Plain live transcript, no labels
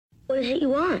What is it you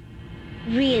want?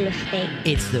 Real estate.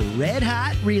 It's the Red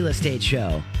Hot Real Estate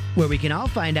Show, where we can all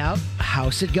find out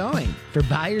how's it going for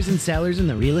buyers and sellers in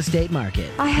the real estate market.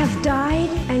 I have died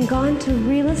and gone to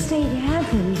real estate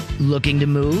heaven. Looking to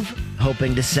move?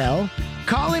 Hoping to sell?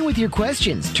 Call in with your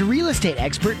questions to real estate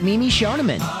expert Mimi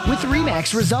Shoneman with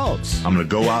RE/MAX Results. I'm going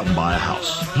to go out and buy a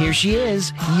house. Here she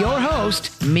is, your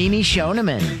host, Mimi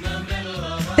Shoneman.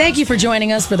 Thank you for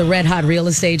joining us for the Red Hot Real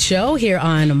Estate Show here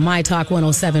on My Talk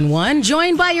 1071.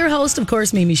 Joined by your host, of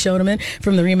course, Mimi Shoneman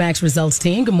from the RE/MAX Results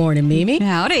team. Good morning, Mimi.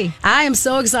 Howdy. I am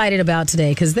so excited about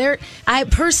today because I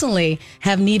personally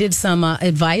have needed some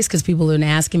advice because people have been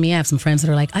asking me. I have some friends that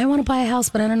are like, I want to buy a house,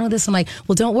 but I don't know this. I'm like,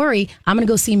 well, don't worry. I'm going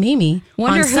to go see Mimi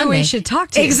Wonder on who Sunday. we should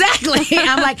talk to. Exactly.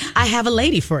 I'm like, I have a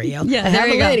lady for you. Yeah, I there have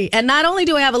you a go. lady. And not only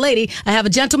do I have a lady, I have a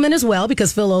gentleman as well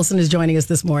because Phil Olson is joining us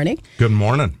this morning. Good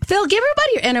morning. Phil, give everybody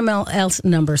your NMLS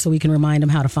number so we can remind them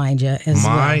how to find you as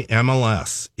My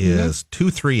MLS is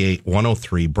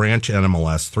 238-103, branch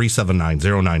NMLS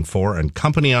 379-094, and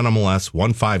company NMLS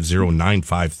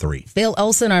 150953. Phil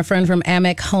Olson, our friend from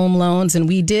Amex Home Loans, and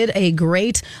we did a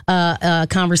great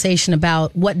conversation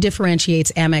about what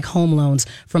differentiates Amex Home Loans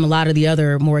from a lot of the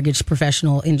other mortgage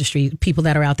professional industry, people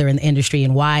that are out there in the industry,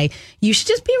 and why you should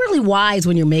just be really wise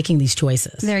when you're making these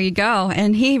choices. There you go.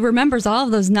 And he remembers all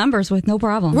of those numbers with no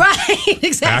problem. Right,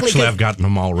 exactly. Actually, I've gotten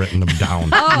them all, written them down.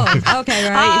 Oh, okay,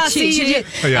 right. See, Cheat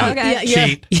sheet. Yeah. Okay.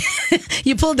 Cheat.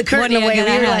 You pulled the curtain What are you away.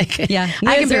 gonna We were have? like, Yeah.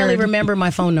 I can barely Wizard. remember my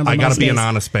phone number. I got to most be days. an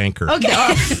honest banker.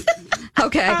 Okay.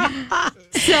 Okay.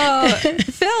 So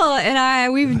Phil and I,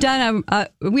 we've done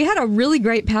we had a really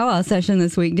great powwow session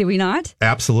this week, did we not?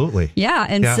 Absolutely. Yeah.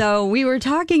 And Yeah. so we were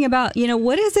talking about,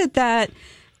 what is it that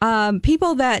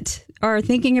people that are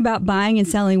thinking about buying and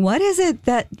selling, what is it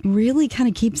that really kind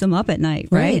of keeps them up at night,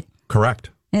 right? Correct.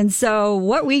 And so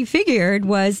what we figured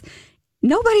was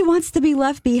nobody wants to be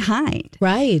left behind.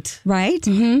 Right. Right?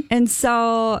 Mm-hmm. And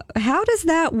so how does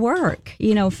that work?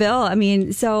 Phil, I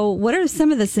mean, so what are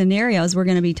some of the scenarios we're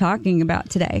going to be talking about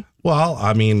today? Well,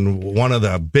 I mean, one of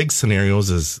the big scenarios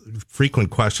is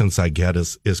frequent questions I get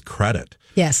is credit.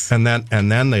 Yes. And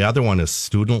then the other one is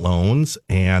student loans.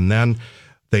 And then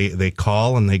they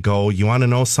call and they go, you want to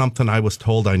know something? I was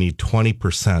told I need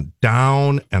 20%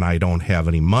 down and I don't have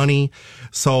any money.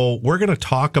 So we're going to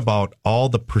talk about all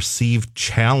the perceived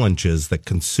challenges that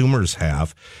consumers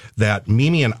have that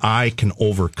Mimi and I can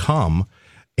overcome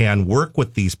and work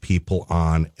with these people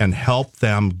on and help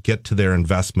them get to their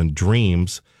investment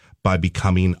dreams by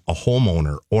becoming a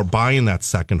homeowner or buying that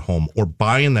second home or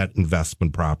buying that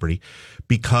investment property.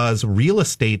 Because real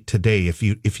estate today, if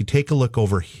you take a look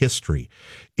over history,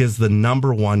 is the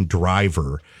number one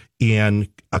driver in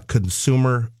a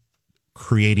consumer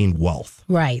creating wealth.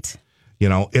 Right.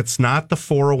 It's not the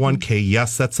 401k.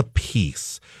 Yes, that's a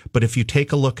piece. But if you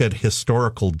take a look at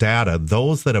historical data,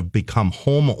 those that have become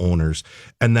homeowners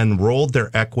and then rolled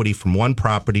their equity from one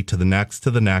property to the next,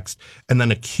 and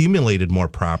then accumulated more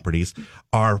properties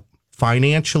are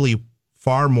financially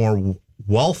far more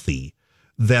wealthy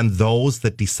than those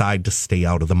that decide to stay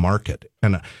out of the market.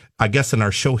 And I guess in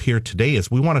our show here today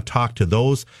is we want to talk to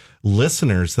those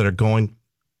listeners that are going,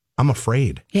 I'm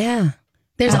afraid. Yeah.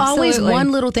 There's always Absolutely.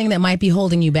 one little thing that might be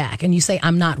holding you back, and you say,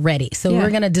 I'm not ready. So Yeah.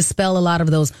 we're going to dispel a lot of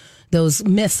those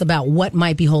myths about what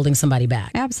might be holding somebody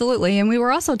back. Absolutely. And we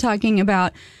were also talking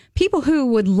about people who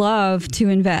would love to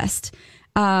invest.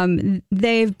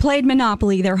 They've played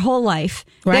Monopoly their whole life.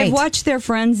 Right. They've watched their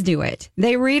friends do it.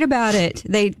 They read about it.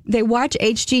 They watch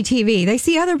HGTV. They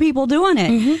see other people doing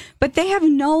it, but they have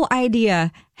no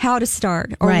idea how to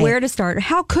start or Right. where to start.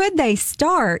 How could they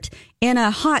start in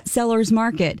a hot seller's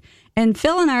market? And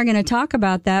Phil and I are going to talk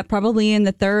about that probably in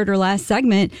the third or last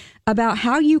segment about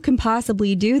how you can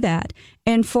possibly do that.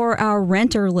 And for our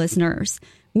renter listeners,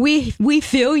 we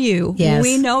feel you. Yes.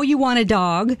 We know you want a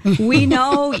dog. We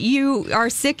know you are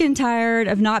sick and tired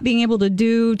of not being able to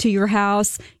do to your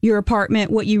house, your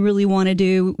apartment, what you really want to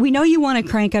do. We know you want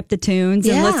to crank up the tunes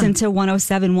and Yeah. listen to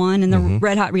 1071 and the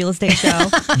Red Hot Real Estate Show.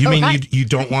 You mean you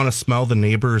don't want to smell the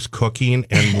neighbors cooking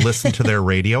and listen to their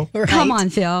radio? Come on,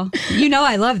 Phil. You know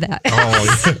I love that.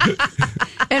 Oh,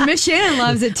 And Miss Shannon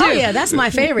loves it too. Oh, yeah, that's my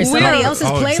favorite. Somebody else's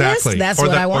playlist, exactly. that's or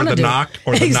what I want to do. Knock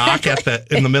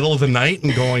at in the middle of the night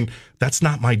and going, that's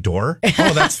not my door.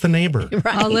 Oh, that's the neighbor.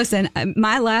 Oh, listen,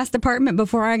 my last apartment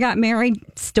before I got married,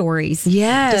 stories.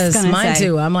 Yes, Just gonna mine say.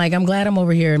 too. I'm glad I'm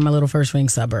over here in my little first ring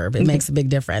suburb. It makes a big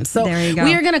difference. So There you go.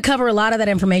 we are going to cover a lot of that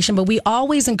information, but we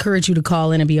always encourage you to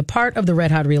call in and be a part of the Red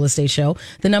Hot Real Estate Show.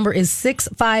 The number is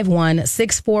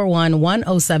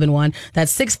 651-641-1071.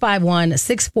 That's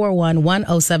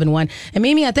 651-641-1071. And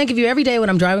Mimi, I think of you every day when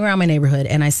I'm driving around my neighborhood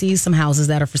and I see some houses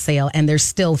that are for sale, and they're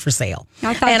still for sale.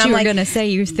 I thought and you I'm were going to say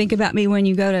you think about me when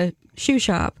you go to shoe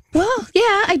shop. Well,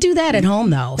 yeah, I do that at home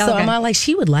though. So Okay. I'm like,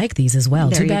 she would like these as well.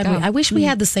 There Too you bad. go. I wish we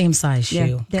had the same size Yeah,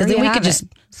 shoe there because then you we have could it. just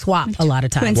swap a lot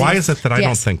of times. Why is it that I don't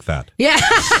Yes. think that? Yeah.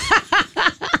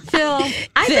 Phil,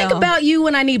 I think about you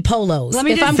when I need polos. Let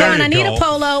me if just I'm say- going, There I you need go. a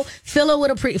polo. Phil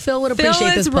would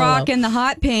appreciate this is polo. rocking the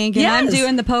hot pink, and I'm Yes.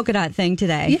 doing the polka dot thing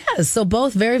today. Yes, so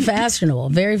both very fashionable,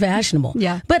 very fashionable.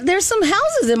 Yeah. But there's some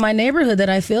houses in my neighborhood that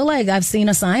I feel like I've seen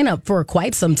a sign up for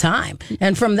quite some time.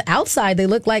 And from the outside, they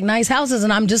look like nice houses,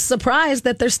 and I'm just surprised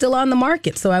that they're still on the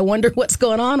market. So I wonder what's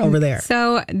going on over there.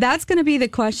 So that's going to be the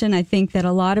question I think that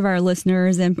a lot of our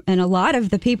listeners and a lot of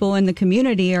the people in the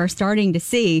community are starting to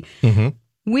see.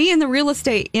 We in the real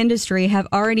estate industry have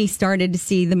already started to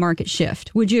see the market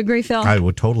shift. Would you agree, Phil? I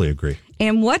would totally agree.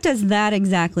 And what does that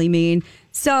exactly mean?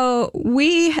 So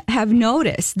we have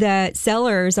noticed that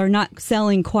sellers are not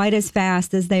selling quite as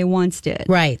fast as they once did.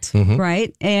 Right.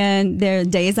 Right. And their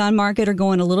days on market are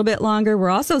going a little bit longer.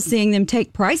 We're also seeing them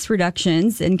take price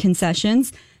reductions and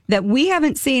concessions that we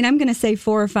haven't seen, I'm going to say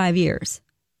 4 or 5 years.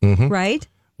 Right?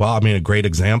 Well, I mean, a great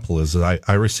example is that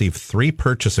I received 3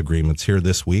 purchase agreements here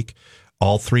this week.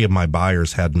 All 3 of my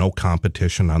buyers had no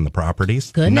competition on the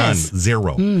properties. Goodness. None,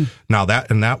 0. Now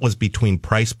that was between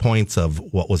price points of,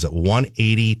 what was it,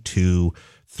 180 to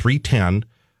 310.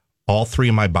 All 3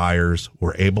 of my buyers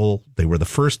they were the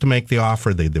first to make the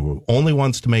offer. They were only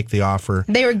ones to make the offer.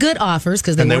 They were good offers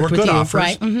because they And they were worked with good you,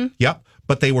 offers. right? Yep.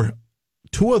 But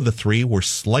 2 of the 3 were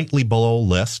slightly below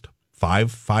list.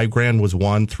 $5,000 was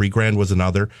one, $3,000 was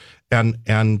another.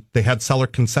 And they had seller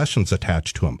concessions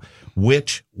attached to them,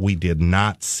 which we did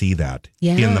not see that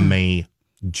in the May,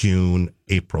 June,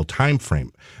 April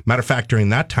timeframe. Matter of fact, during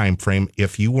that time frame,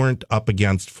 if you weren't up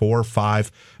against 4,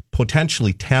 5,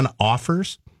 potentially 10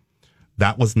 offers,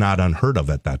 that was not unheard of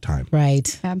at that time.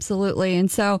 Right. Absolutely.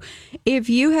 And so if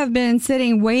you have been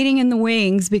sitting waiting in the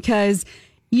wings because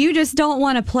you just don't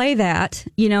want to play that,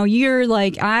 you're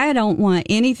like, I don't want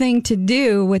anything to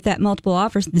do with that multiple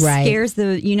offers. This Right. scares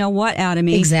the what out of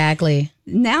me. Exactly.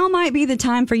 Now might be the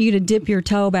time for you to dip your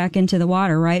toe back into the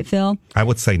water, right, Phil? I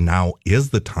would say now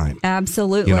is the time.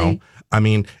 Absolutely. I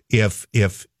mean, if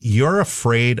you're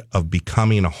afraid of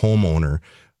becoming a homeowner,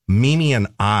 Mimi and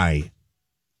I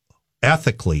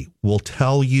ethically will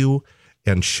tell you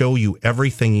and show you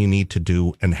everything you need to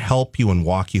do and help you and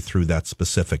walk you through that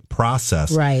specific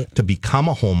process to become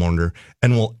a homeowner,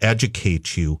 and will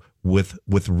educate you with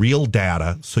real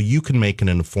data so you can make an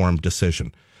informed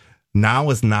decision. Now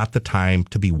is not the time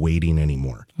to be waiting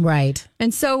anymore. Right.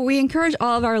 And so we encourage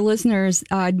all of our listeners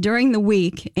during the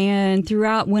week and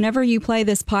throughout, whenever you play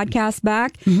this podcast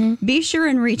back, be sure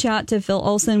and reach out to Phil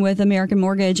Olson with American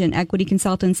Mortgage and Equity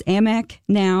Consultants, AMEC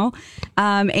now,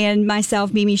 and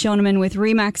myself, Mimi Schoeneman with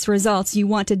RE/MAX Results. You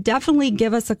want to definitely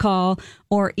give us a call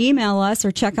or email us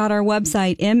or check out our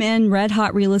website,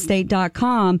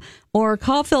 mnredhotrealestate.com, or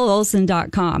call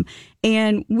philolson.com.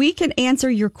 And we can answer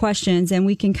your questions and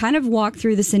we can kind of walk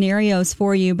through the scenarios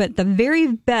for you. But the very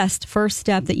best first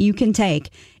step that you can take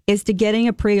is to getting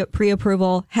a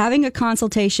pre-approval, having a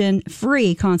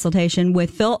free consultation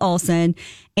with Phil Olson.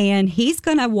 And he's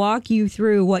going to walk you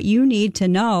through what you need to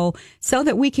know so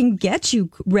that we can get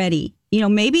you ready.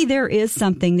 Maybe there is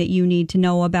something that you need to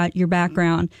know about your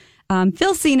background.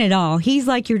 Phil's seen it all. He's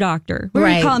like your doctor. We're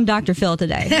going to call him Dr. Phil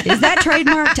today. Is that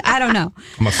trademarked? I don't know.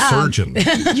 I'm a surgeon.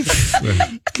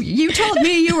 You told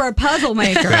me you were a puzzle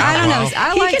maker. I don't know.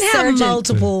 I like he can surgeon.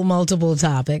 have multiple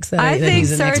topics. That I that think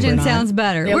he's an expert surgeon on. sounds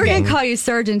better. Okay. We're going to call you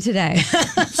surgeon today.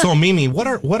 So, Mimi, what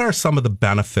are some of the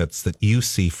benefits that you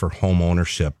see for home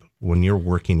ownership when you're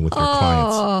working with your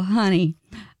clients? Oh, honey.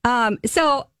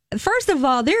 So, first of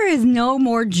all, there is no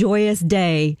more joyous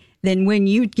day than when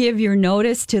you give your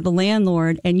notice to the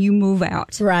landlord and you move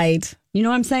out. Right. You know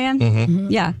what I'm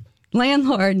saying? Yeah.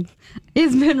 Landlord,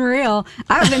 it's been real.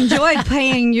 I've enjoyed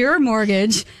paying your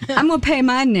mortgage. I'm going to pay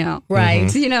mine now. Right.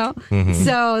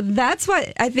 So that's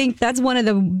what I think that's one of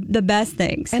the best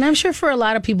things. And I'm sure for a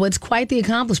lot of people, it's quite the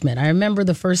accomplishment. I remember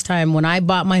the first time when I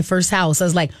bought my first house, I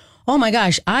was like, oh my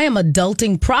gosh, I am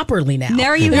adulting properly now.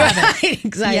 There you have it. Right,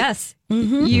 exactly. Yes.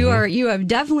 You have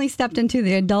definitely stepped into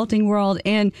the adulting world.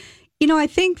 And I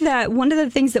think that one of the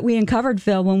things that we uncovered,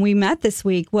 Phil, when we met this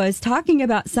week was talking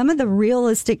about some of the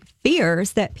realistic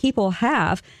fears that people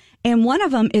have. And one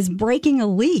of them is breaking a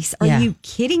lease. Are you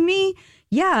kidding me?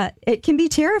 Yeah, it can be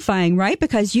terrifying, right?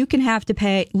 Because you can have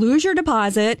to lose your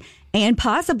deposit and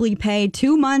possibly pay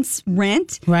 2 months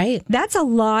rent. Right. That's a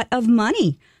lot of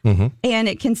money. Mm-hmm. And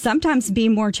it can sometimes be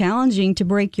more challenging to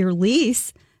break your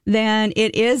lease than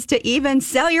it is to even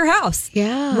sell your house.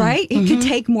 Yeah. Right? It could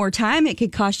take more time. It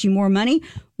could cost you more money.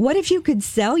 What if you could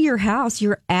sell your house,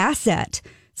 your asset,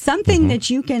 something that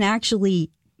you can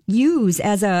actually use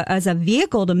as a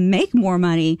vehicle to make more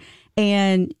money,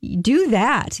 and do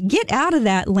that? Get out of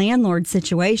that landlord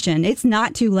situation. It's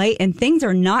not too late, and things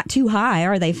are not too high,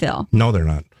 are they, Phil? No, they're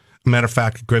not. Matter of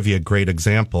fact, to give you a great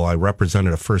example, I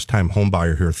represented a first-time home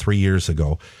buyer here 3 years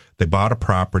ago. They bought a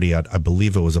property at, I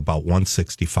believe it was about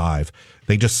 $165,000.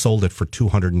 They just sold it for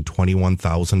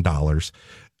 $221,000,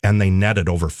 and they netted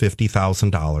over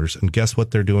 $50,000. And guess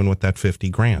what they're doing with that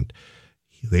 $50,000?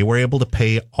 They were able to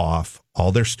pay off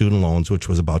all their student loans, which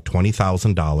was about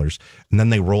 $20,000, and then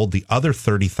they rolled the other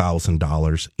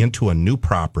 $30,000 into a new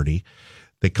property.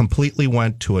 They completely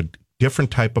went to a different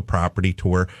type of property to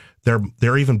where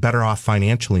they're even better off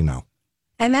financially now.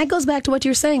 And that goes back to what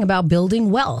you're saying about building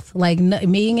wealth, like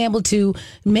being able to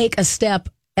make a step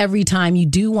every time you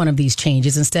do one of these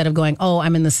changes instead of going, oh,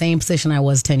 I'm in the same position I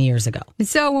was 10 years ago.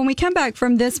 So when we come back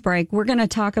from this break, we're going to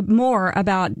talk more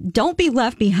about don't be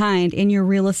left behind in your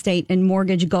real estate and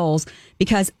mortgage goals,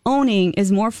 because owning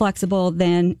is more flexible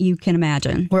than you can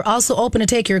imagine. We're also open to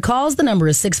take your calls. The number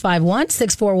is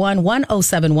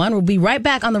 651-641-1071. We'll be right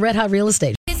back on the Red Hot Real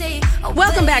Estate.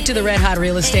 Welcome back to the Red Hot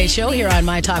Real Estate Show here on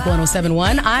My Talk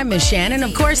 1071. I'm Miss Shannon.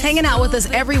 Of course, hanging out with us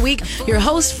every week, your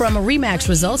host from RE/MAX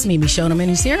Results, Mimi Shoneman,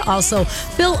 who's here. Also,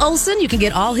 Phil Olson. You can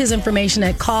get all his information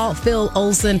at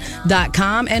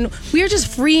callphilolson.com. And we are just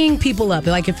freeing people up.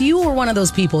 Like if you were one of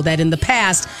those people that in the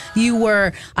past you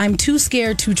were, I'm too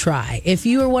scared to try. If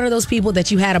you were one of those people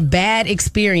that you had a bad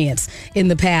experience in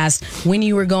the past when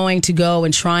you were going to go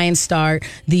and try and start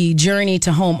the journey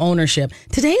to home ownership,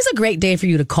 today's a great day for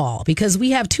you to call, because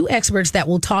we have two experts that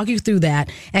will talk you through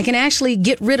that and can actually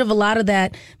get rid of a lot of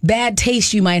that bad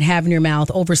taste you might have in your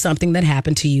mouth over something that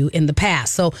happened to you in the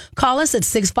past. So call us at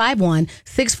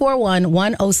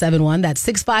 651-641-1071. That's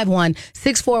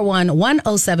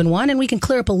 651-641-1071. And we can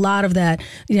clear up a lot of that,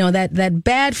 that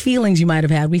bad feelings you might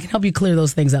have had. We can help you clear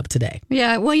those things up today.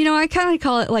 Yeah. Well, I kind of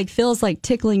call it like feels like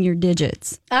tickling your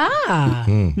digits.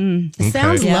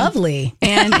 Sounds lovely.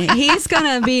 And he's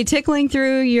going to be tickling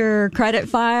through your credit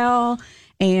file,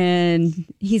 and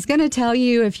he's going to tell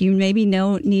you if you maybe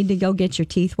need to go get your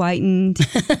teeth whitened,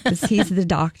 because he's the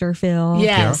doctor, Phil.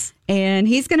 Yes. Yeah. And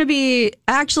he's going to be,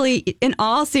 actually, in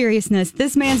all seriousness,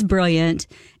 this man's brilliant,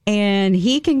 and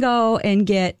he can go and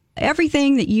get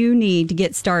everything that you need to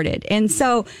get started. And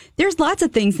so there's lots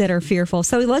of things that are fearful.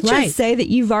 So let's just say that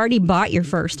you've already bought your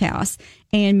first house,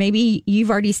 and maybe you've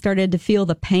already started to feel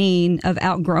the pain of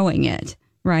outgrowing it.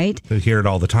 Right? I hear it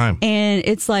all the time. And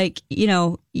it's like,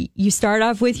 you start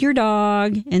off with your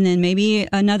dog, and then maybe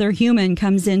another human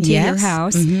comes into your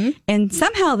house. Mm-hmm. And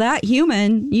somehow that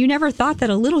human, you never thought that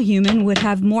a little human would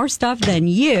have more stuff than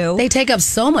you. They take up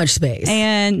so much space.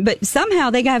 But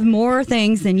somehow they have more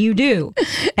things than you do.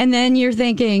 And then you're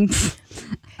thinking,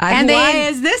 why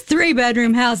is this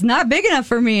 3-bedroom house not big enough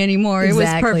for me anymore? Exactly. It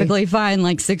was perfectly fine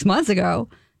like 6 months ago.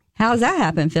 How's that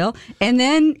happen, Phil? And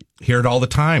then hear it all the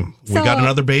time. We got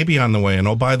another baby on the way. And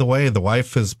oh, by the way, the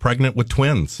wife is pregnant with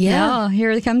twins. Yeah,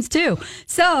 here it comes too.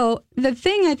 So the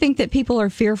thing I think that people are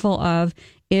fearful of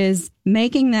is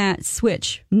making that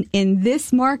switch. In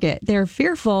this market, they're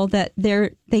fearful that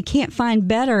they can't find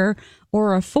better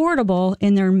or affordable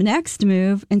in their next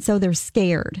move, and so they're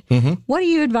scared. Mm-hmm. What do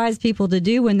you advise people to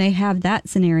do when they have that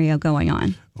scenario going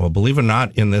on? Well, believe it or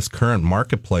not, in this current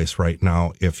marketplace right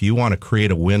now, if you want to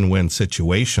create a win-win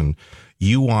situation,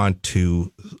 you want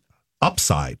to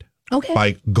upside. Okay.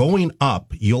 By going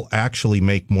up, you'll actually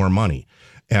make more money.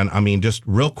 And I mean, just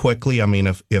real quickly, I mean,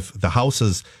 if the house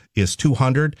is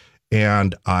 200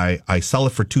 and I sell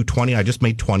it for 220, I just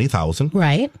made 20,000.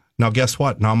 Right. Now, guess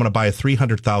what? Now I'm going to buy a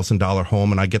 $300,000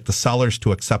 home, and I get the sellers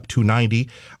to accept 290.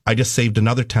 I just saved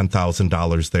another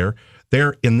 $10,000 there.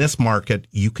 There, in this market,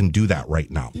 you can do that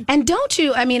right now. And don't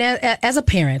you, I mean, as a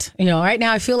parent, right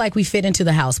now I feel like we fit into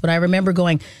the house, but I remember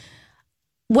going,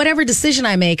 whatever decision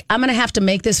I make, I'm going to have to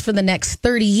make this for the next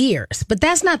 30 years. But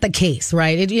that's not the case,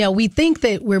 right? We think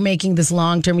that we're making this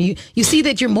long term. You see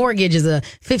that your mortgage is a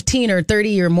 15 or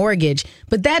 30-year mortgage,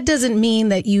 but that doesn't mean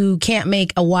that you can't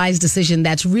make a wise decision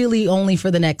that's really only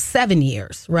for the next 7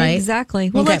 years, right? Exactly.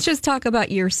 Well, Okay. let's just talk about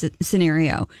your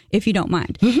scenario, if you don't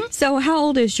mind. So how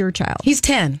old is your child? He's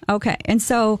 10. Okay. And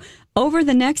so over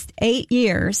the next 8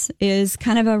 years is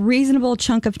kind of a reasonable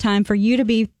chunk of time for you to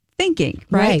be thinking,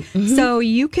 right? So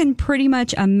you can pretty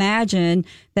much imagine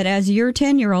that as your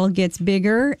 10-year-old gets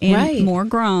bigger and more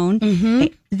grown,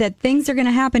 that things are going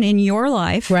to happen in your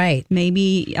life. Right.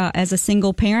 Maybe as a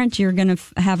single parent, you're going to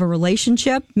have a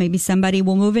relationship. Maybe somebody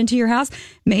will move into your house.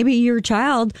 Maybe your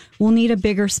child will need a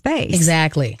bigger space.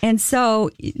 Exactly. And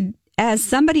so as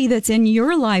somebody that's in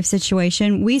your life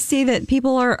situation, we see that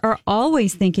people are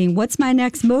always thinking, what's my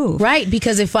next move? Right,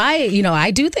 because if I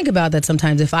do think about that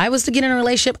sometimes. If I was to get in a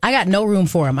relationship, I got no room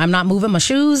for him. I'm not moving my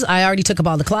shoes. I already took up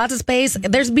all the closet space.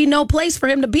 There's be no place for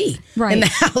him to be in the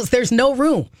house. There's no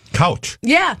room. Couch.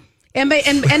 Yeah. And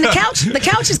the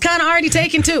couch is kind of already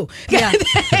taken too. Yeah,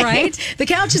 right. The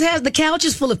couch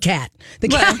is full of cat.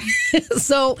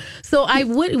 So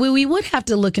we would have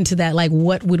to look into that. Like,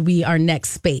 what would be our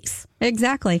next space?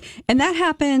 Exactly. And that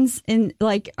happens in,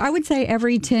 like, I would say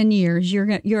every 10 years,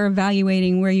 you're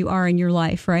evaluating where you are in your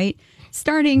life, right?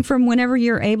 Starting from whenever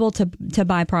you're able to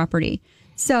buy property.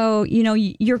 So,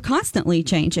 you're constantly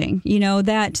changing,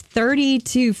 that 30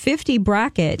 to 50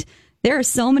 bracket. There are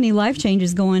so many life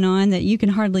changes going on that you can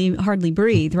hardly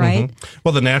breathe, right?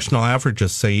 Well, the national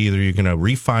averages say either you're going to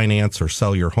refinance or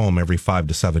sell your home every 5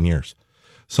 to 7 years.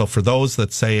 So for those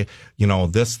that say,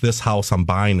 this house I'm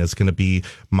buying is going to be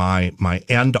my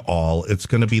end all, it's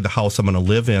going to be the house I'm going to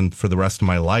live in for the rest of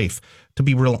my life. To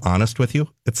be real honest with you,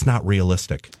 it's not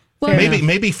realistic. Well,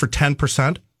 maybe for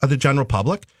 10% of the general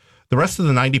public. The rest of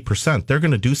the 90%, they're going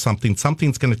to do something.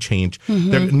 Something's going to change.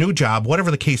 Their new job,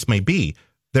 whatever the case may be.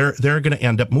 They're going to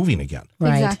end up moving again.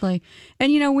 Right. Exactly.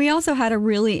 And, we also had a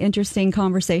really interesting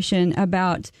conversation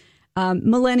about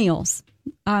millennials.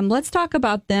 Let's talk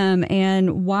about them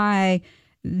and why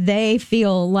they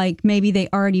feel like maybe they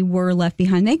already were left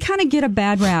behind. They kind of get a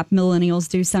bad rap, millennials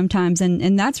do sometimes,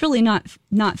 and that's really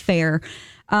not fair.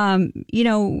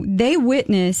 They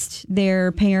witnessed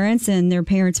their parents and their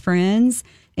parents' friends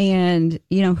and,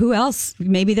 who else?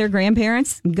 Maybe their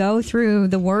grandparents go through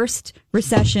the worst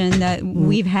recession that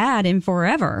we've had in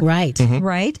forever. Right.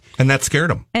 Right. And that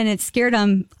scared them. And it scared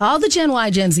them. All the Gen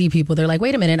Y, Gen Z people, they're like,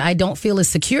 wait a minute, I don't feel as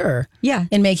secure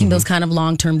in making those kind of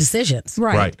long-term decisions.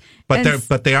 Right. But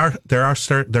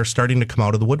they're starting to come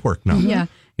out of the woodwork now. Yeah.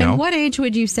 And what age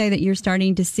would you say that you're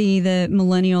starting to see the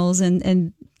millennials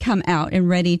and come out and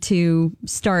ready to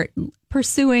start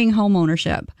pursuing home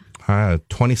ownership?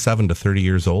 27 to 30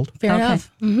 years old. Fair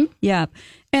enough. Yeah.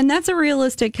 And that's a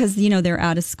realistic because, they're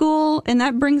out of school. And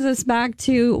that brings us back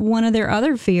to one of their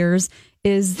other fears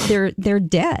is their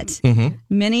debt.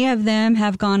 Many of them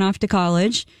have gone off to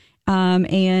college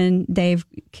and they've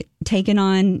taken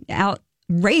on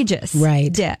outrageous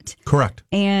debt. Correct.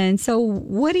 And so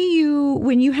when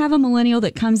you have a millennial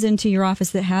that comes into your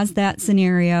office that has that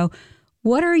scenario,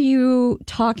 what are you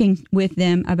talking with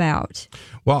them about?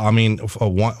 Well, I mean,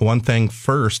 one thing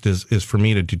first is for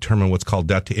me to determine what's called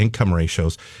debt to income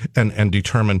ratios and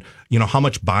determine, how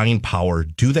much buying power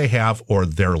do they have or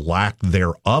their lack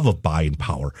thereof of buying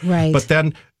power. Right. But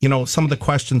then, some of the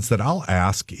questions that I'll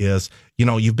ask is,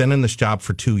 you've been in this job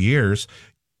for 2 years.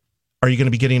 Are you going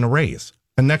to be getting a raise?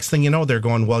 And next thing you know, they're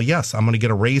going, well, yes, I'm going to get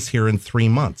a raise here in 3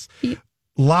 months. A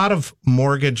lot of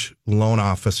mortgage loan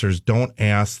officers don't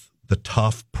ask the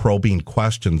tough probing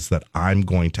questions that I'm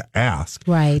going to ask.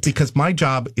 Right. Because my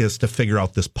job is to figure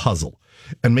out this puzzle.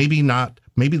 And maybe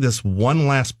this one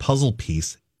last puzzle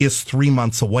piece is 3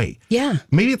 months away. Yeah.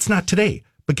 Maybe it's not today.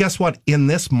 But guess what? In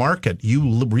this market,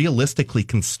 you realistically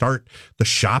can start the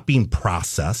shopping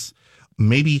process,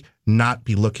 maybe not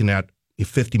be looking at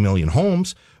 50 million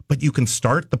homes, but you can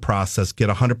start the process, get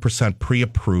 100%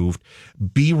 pre-approved,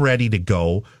 be ready to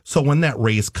go. So when that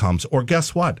raise comes, or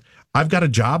guess what? I've got a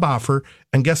job offer,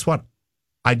 and guess what?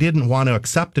 I didn't want to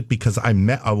accept it because I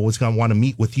was going to want to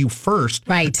meet with you first,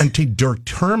 right? And to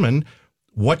determine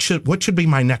what should be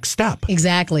my next step.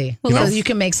 Exactly. Well, you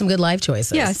can make some good life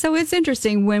choices. Yeah. So it's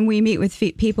interesting when we meet with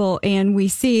people and we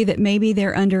see that maybe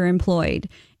they're underemployed.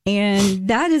 And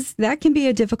that can be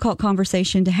a difficult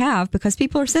conversation to have because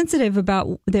people are sensitive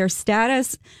about their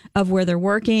status of where they're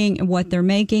working and what they're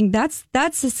making. That's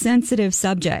a sensitive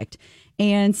subject.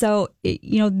 And so,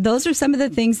 those are some of the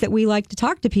things that we like to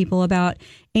talk to people about.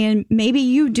 And maybe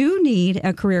you do need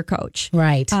a career coach.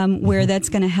 Right. Where that's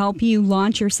going to help you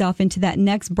launch yourself into that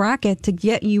next bracket to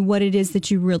get you what it is that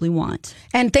you really want.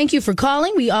 And thank you for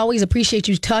calling. We always appreciate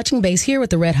you touching base here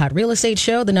with the Red Hot Real Estate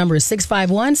Show. The number is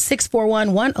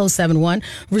 651-641-1071.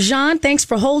 Rajan, thanks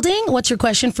for holding. What's your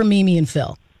question for Mimi and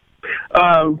Phil?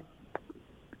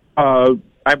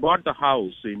 I bought the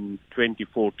house in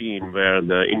 2014 where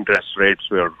the interest rates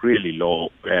were really low,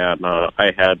 and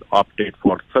I had opted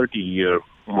for 30-year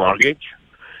mortgage.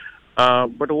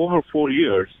 But over 4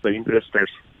 years, the interest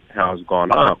rates has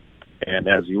gone up, and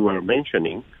as you were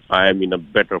mentioning, I am in a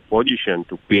better position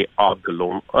to pay off the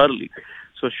loan early.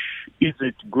 So is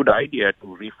it a good idea to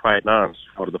refinance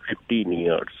for the 15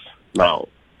 years now?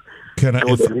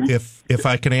 If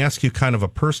I can ask you kind of a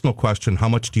personal question, how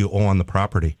much do you owe on the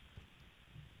property?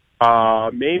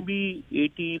 Maybe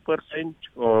 80%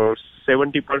 or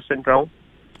 70% around.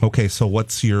 Okay, so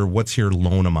what's your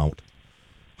loan amount?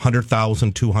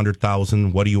 100,000,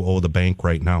 200,000. What do you owe the bank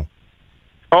right now?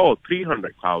 Oh,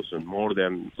 300,000,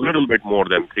 a little bit more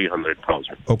than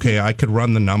 300,000. Okay, I could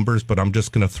run the numbers, but I'm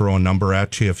just going to throw a number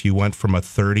at you. If you went from a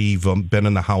 30, you've been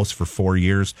in the house for 4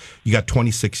 years, you got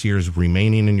 26 years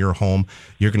remaining in your home,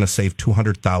 you're going to save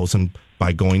 200,000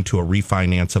 by going to a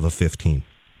refinance of a 15.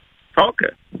 Okay.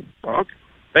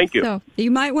 Thank you. So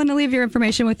you might want to leave your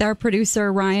information with our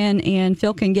producer, Ryan, and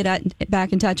Phil can get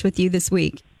back in touch with you this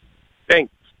week.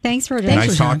 Thanks for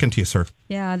nice talking to you, sir.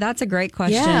 Yeah, that's a great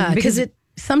question. Yeah, because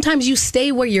sometimes you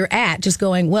stay where you're at, just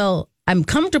going, well, I'm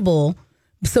comfortable,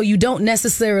 so you don't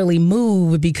necessarily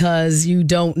move because you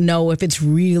don't know if it's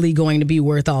really going to be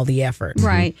worth all the effort.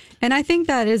 Right. And I think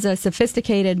that is a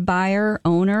sophisticated buyer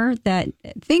owner that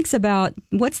thinks about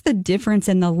what's the difference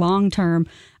in the long term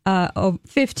of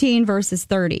 15 versus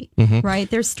 30, right?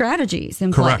 There's strategies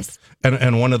in place.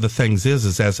 And one of the things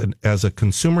is as a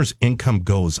consumer's income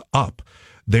goes up,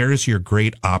 there's your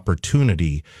great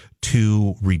opportunity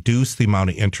to reduce the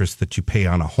amount of interest that you pay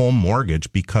on a home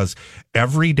mortgage, because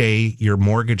every day your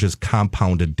mortgage is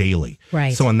compounded daily.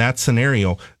 Right. So in that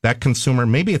scenario, that consumer,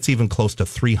 maybe it's even close to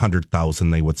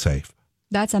 300,000 they would save.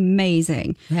 That's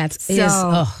amazing.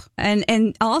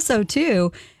 And also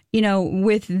too,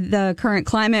 with the current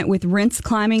climate, with rents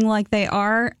climbing like they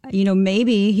are,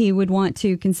 maybe he would want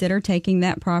to consider taking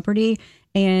that property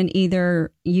and either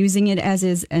using it as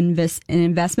an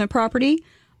investment property,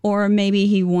 or maybe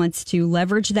he wants to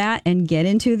leverage that and get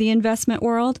into the investment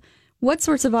world. What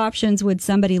sorts of options would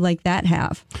somebody like that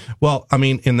have? Well, I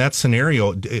mean, in that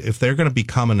scenario, if they're going to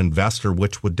become an investor,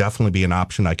 which would definitely be an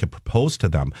option I could propose to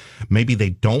them, maybe they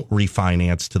don't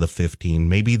refinance to the 15.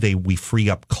 Maybe we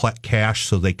free up cash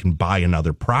so they can buy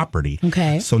another property.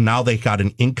 Okay. So now they got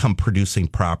an income producing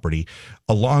property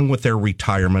along with their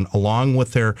retirement, along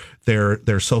with their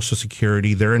Social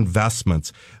Security, their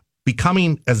investments,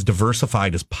 becoming as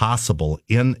diversified as possible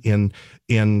is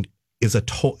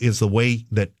the way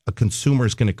that a consumer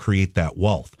is going to create that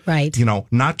wealth. Right.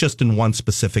 Not just in one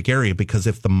specific area, because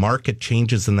if the market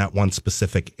changes in that one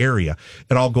specific area,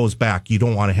 it all goes back. You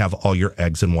don't want to have all your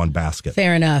eggs in one basket.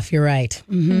 Fair enough. You're right.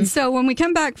 Mm-hmm. So when we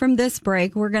come back from this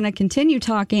break, we're going to continue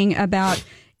talking about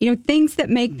things that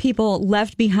make people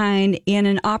left behind in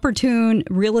an opportune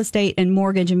real estate and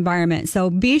mortgage environment. So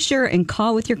be sure and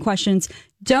call with your questions.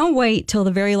 Don't wait till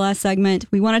the very last segment.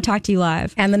 We want to talk to you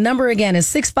live. And the number again is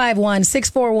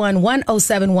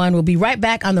 651-641-1071. We'll be right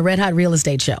back on the Red Hot Real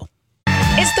Estate Show.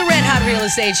 It's the Red Hot Real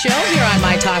Estate Show here on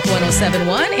My Talk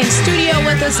 1071. In studio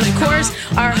with us, of course,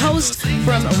 our host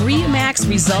from RE/MAX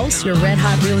Results, your Red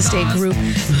Hot Real Estate Group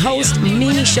host,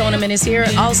 Mimi Shoneman is here.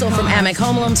 Also from Amic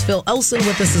Home Loans, Phil Olson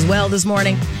with us as well this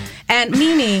morning. And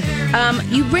Mimi,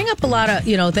 you bring up a lot of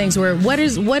things where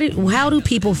how do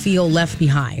people feel left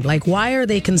behind? Like, why are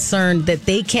they concerned that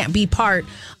they can't be part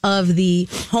of the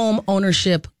home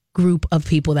ownership group of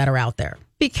people that are out there?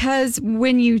 Because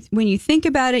when you think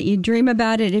about it, you dream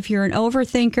about it. If you're an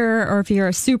overthinker or if you're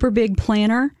a super big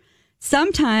planner,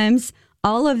 sometimes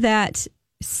all of that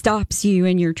stops you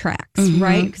in your tracks,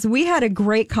 right? Because we had a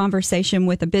great conversation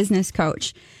with a business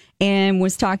coach and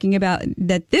was talking about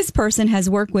that this person has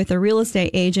worked with a real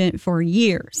estate agent for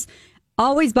years,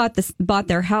 always bought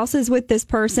their houses with this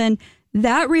person.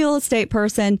 That real estate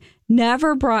person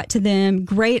never brought to them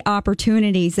great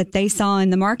opportunities that they saw in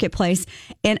the marketplace.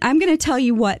 And I'm going to tell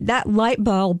you what, that light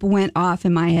bulb went off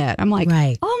in my head. I'm like,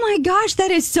 right. Oh my gosh,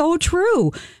 that is so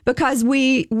true. Because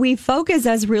we focus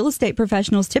as real estate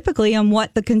professionals typically on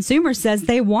what the consumer says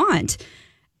they want.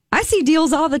 I see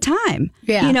deals all the time.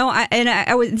 Yeah. You know,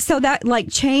 I was, so that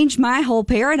like changed my whole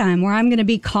paradigm where I'm going to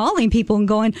be calling people and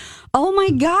going, oh my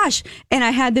gosh. And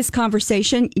I had this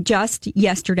conversation just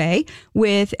yesterday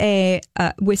with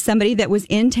with somebody that was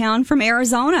in town from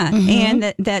Arizona,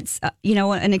 and that's you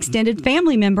know, an extended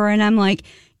family member. And I'm like,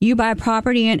 you buy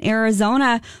property in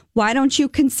Arizona, why don't you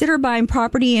consider buying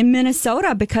property in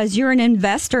Minnesota? Because you're an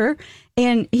investor.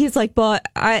 And he's like, but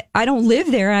I don't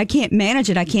live there. I can't manage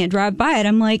it. I can't drive by it.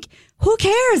 I'm like, who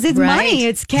cares? It's money.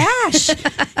 It's cash.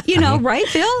 You know, right,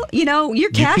 Phil? You know,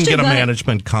 your cash You can is get a gonna-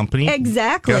 management company.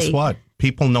 Exactly. Guess what?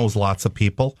 People knows lots of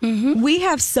people. We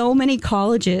have so many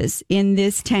colleges in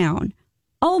this town.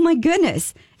 Oh my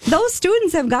goodness. Those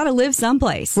students have got to live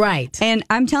someplace. Right. And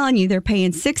I'm telling you, they're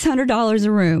paying $600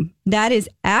 a room. That is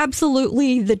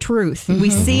absolutely the truth. We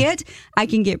see it. I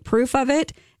can get proof of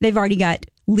it. They've already got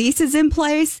leases in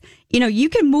place. You know, you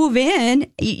can move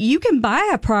in, you can buy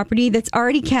a property that's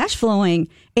already cash flowing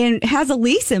and has a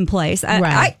lease in place.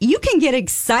 Right. You can get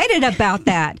excited about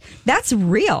that. That's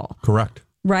real. Correct.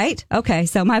 Right? Okay,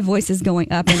 so my voice is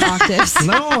going up in octaves.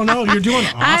 No, you're doing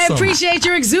awesome. I appreciate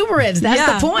your exuberance.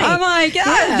 That's the point. I'm like,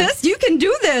 this, you can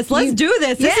do this. Let's do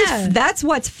this. That's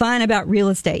what's fun about real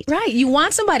estate. Right. You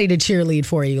want somebody to cheerlead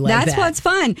for you like that. That's what's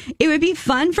fun. It would be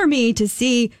fun for me to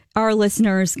see our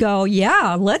listeners go,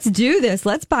 yeah, let's do this.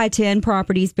 Let's buy 10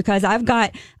 properties because I've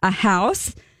got a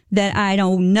house that I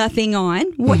know nothing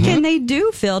on. What can they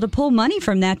do, Phil, to pull money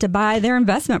from that to buy their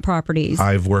investment properties?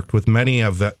 I've worked with many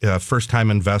of the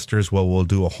first-time investors. We'll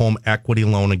do a home equity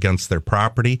loan against their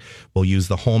property. We'll use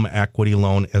the home equity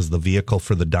loan as the vehicle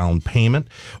for the down payment,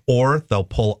 or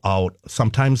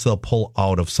sometimes they'll pull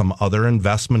out of some other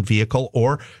investment vehicle.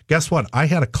 Or guess what? I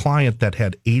had a client that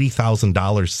had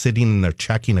 $80,000 sitting in their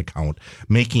checking account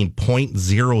making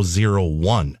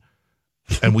 0.001.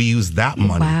 And we use that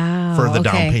money for the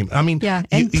down payment. I mean, yeah.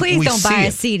 And please don't buy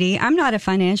a CD. I'm not a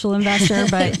financial investor,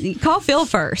 but call Phil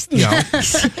first. Yeah.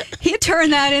 He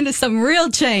turned that into some real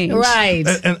change. Right.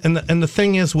 And the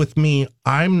thing is with me,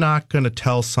 I'm not going to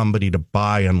tell somebody to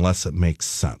buy unless it makes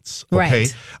sense. Okay.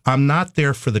 Right. I'm not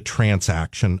there for the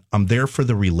transaction. I'm there for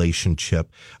the relationship.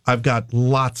 I've got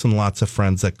lots and lots of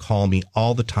friends that call me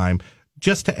all the time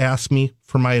just to ask me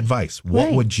for my advice.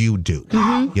 What would you do?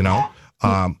 You know?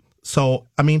 So,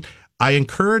 I mean, I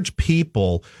encourage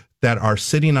people that are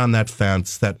sitting on that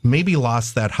fence that maybe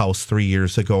lost that house 3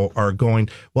 years ago are going,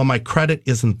 well, my credit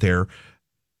isn't there.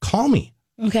 Call me.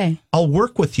 Okay. I'll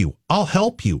work with you. I'll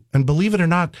help you. And believe it or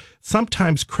not,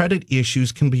 sometimes credit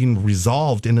issues can be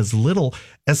resolved in as little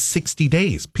as 60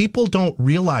 days. People don't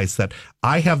realize that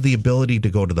I have the ability to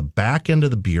go to the back end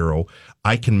of the bureau.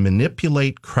 I can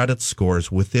manipulate credit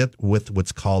scores with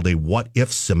what's called a what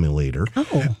if simulator.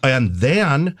 Oh. And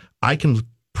then I can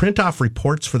print off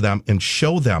reports for them and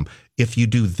show them if you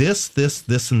do this,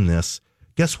 and this,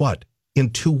 guess what?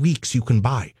 In 2 weeks, you can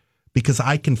buy. Because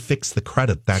I can fix the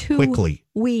credit that quickly.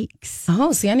 2 weeks.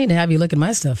 Oh, see, I need to have you look at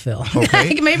my stuff, Phil.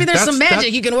 Okay. Maybe there's some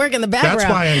magic you can work in the background. That's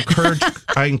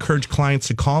why I encourage clients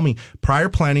to call me. Prior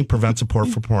planning prevents a poor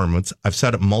performance. I've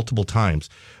said it multiple times.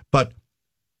 But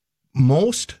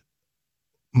most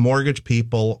mortgage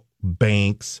people,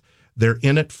 banks, they're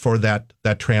in it for that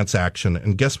transaction.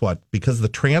 And guess what? Because the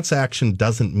transaction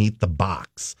doesn't meet the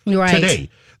box today,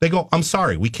 they go, I'm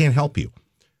sorry, we can't help you.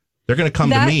 They're going to come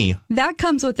to me. That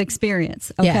comes with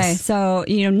experience. Okay. Yes. So,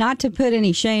 not to put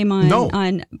any shame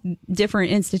on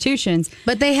different institutions.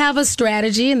 But they have a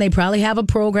strategy and they probably have a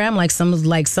program like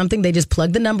something they just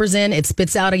plug the numbers in, it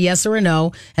spits out a yes or a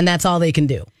no, and that's all they can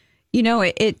do.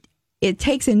 It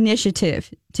takes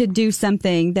initiative to do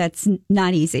something that's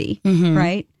not easy,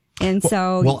 right? And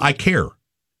well, I care.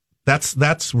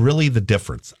 That's really the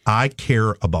difference. I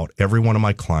care about every one of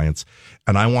my clients,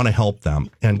 and I want to help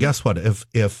them. And guess what?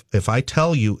 If I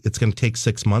tell you it's going to take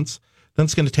 6 months, then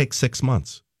it's going to take 6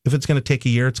 months. If it's going to take a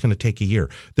year, it's going to take a year.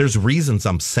 There's reasons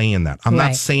I'm saying that. I'm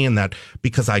not saying that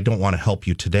because I don't want to help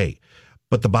you today.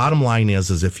 But the bottom line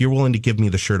is if you're willing to give me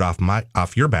the shirt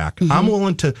off your back, I'm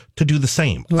willing to do the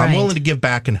same. Right. I'm willing to give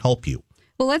back and help you.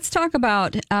 Well, let's talk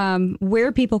about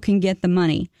where people can get the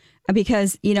money.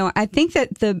 Because, I think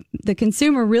that the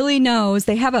consumer really knows,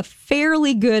 they have a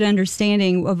fairly good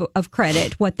understanding of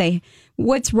credit,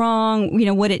 what's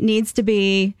wrong, what it needs to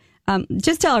be.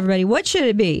 Just tell everybody, what should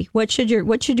it be? What should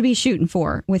you be shooting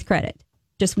for with credit?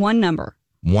 Just one number.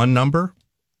 One number,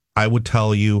 I would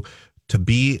tell you to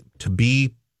be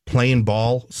playing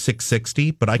ball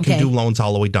 660, but I can do loans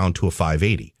all the way down to a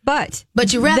 580. But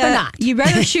you'd rather not. You'd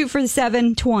rather shoot for the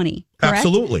 720, correct?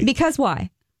 Absolutely. Because why?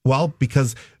 Well,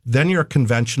 because then your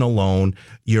conventional loan,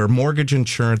 your mortgage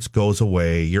insurance goes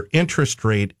away, your interest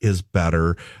rate is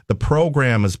better, the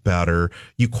program is better,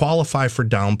 you qualify for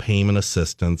down payment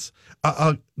assistance.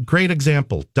 A great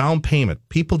example, down payment.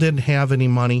 People didn't have any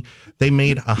money. They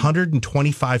made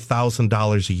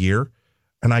 $125,000 a year.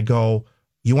 And I go,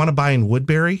 you want to buy in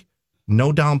Woodbury?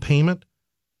 No down payment?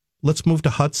 Let's move to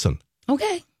Hudson.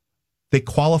 Okay. They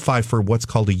qualify for what's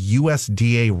called a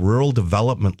USDA rural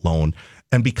development loan.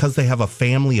 And because they have a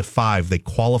family of 5, they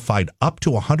qualified up to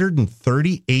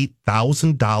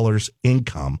 $138,000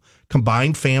 income,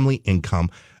 combined family income.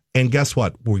 And guess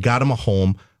what? We got them a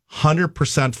home,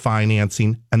 100%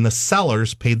 financing, and the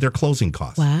sellers paid their closing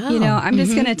costs. Wow. You know, I'm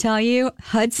just going to tell you,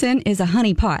 Hudson is a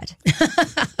honeypot.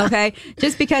 Okay?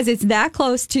 Just because it's that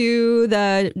close to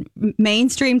the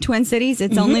mainstream Twin Cities,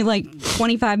 it's only like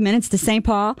 25 minutes to St.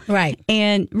 Paul. Right.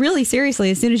 And really,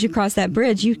 seriously, as soon as you cross that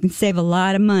bridge, you can save a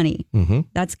lot of money.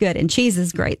 That's good. And cheese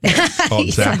is great there. Oh,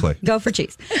 exactly. Go for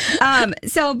cheese.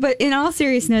 But in all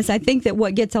seriousness, I think that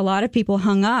what gets a lot of people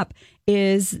hung up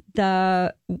is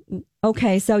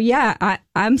okay, so yeah,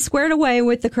 I'm squared away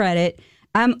with the credit.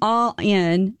 I'm all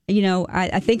in. You know,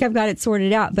 I think I've got it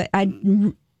sorted out, but I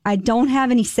don't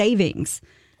have any savings.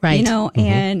 Right. You know,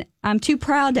 and I'm too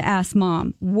proud to ask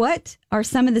Mom, what are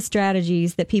some of the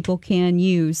strategies that people can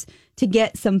use to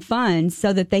get some funds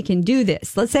so that they can do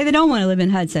this? Let's say they don't want to live in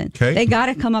Hudson. Okay. They got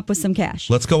to come up with some cash.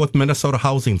 Let's go with Minnesota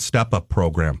Housing Step Up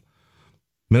Program.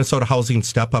 Minnesota Housing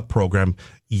Step Up Program,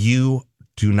 you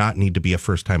do not need to be a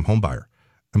first-time home buyer.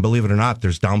 And believe it or not,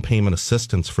 there's down payment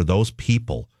assistance for those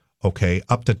people, okay,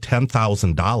 up to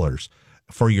 $10,000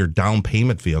 for your down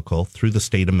payment vehicle through the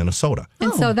state of Minnesota.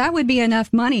 And so that would be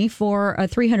enough money for a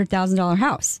 $300,000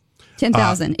 house,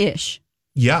 10,000 ish.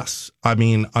 Yes. I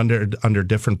mean, under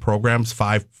different programs,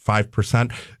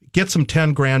 5%. Get some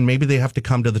 10 grand. Maybe they have to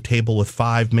come to the table with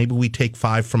 5. Maybe we take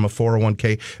 5 from a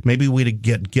 401k. Maybe we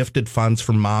get gifted funds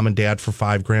from mom and dad for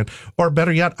 5 grand. Or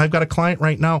better yet, I've got a client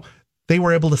right now. They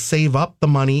were able to save up the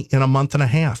money in a month and a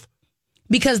half.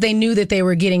 Because they knew that they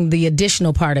were getting the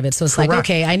additional part of it. So it's Correct. like,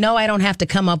 okay, I know I don't have to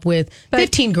come up with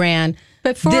 15 grand.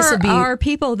 But for This'll be- our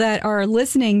people that are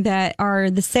listening that are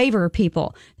the saver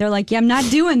people, they're like, yeah, I'm not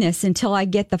doing this until I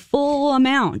get the full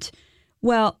amount.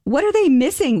 Well, what are they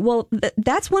missing? Well,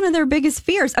 that's one of their biggest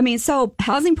fears. I mean, so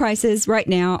housing prices right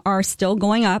now are still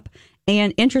going up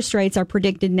and interest rates are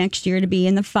predicted next year to be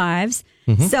in the 5s.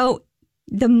 So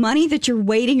the money that you're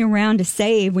waiting around to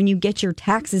save when you get your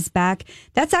taxes back,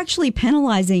 that's actually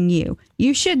penalizing you.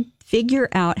 You should figure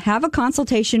out, have a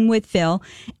consultation with Phil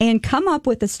and come up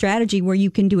with a strategy where you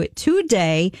can do it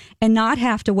today and not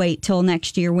have to wait till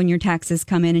next year when your taxes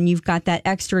come in and you've got that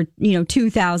extra,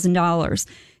 $2,000.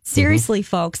 Seriously,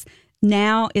 folks,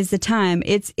 now is the time.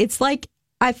 It's like,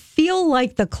 I feel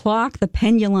like the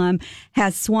pendulum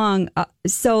has swung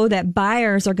so that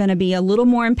buyers are going to be a little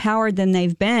more empowered than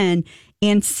they've been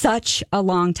in such a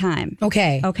long time.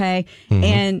 Okay.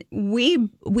 And we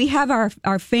have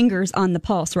our fingers on the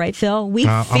pulse, right, Phil? We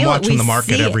feel I'm watching it, the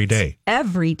market every day.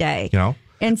 Every day. You know?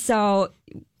 And so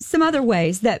some other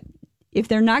ways that if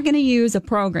they're not going to use a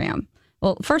program,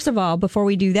 well, first of all, before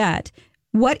we do that,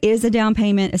 what is a down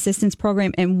payment assistance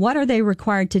program and what are they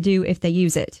required to do if they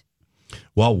use it?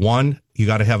 Well, one, you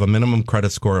got to have a minimum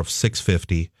credit score of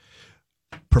 650,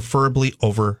 preferably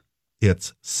over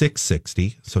its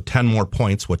 660. So 10 more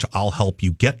points, which I'll help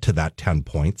you get to that 10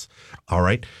 points. All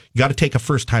right. You got to take a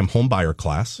first-time home buyer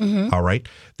class. All right.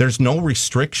 There's no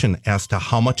restriction as to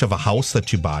how much of a house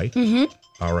that you buy.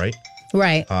 All right.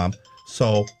 Right.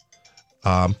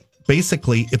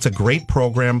 Basically, it's a great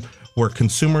program where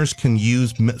consumers can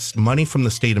use money from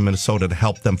the state of Minnesota to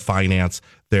help them finance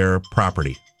their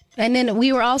property. And then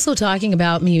we were also talking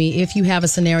about, Mimi, if you have a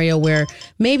scenario where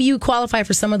maybe you qualify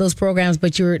for some of those programs,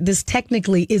 but this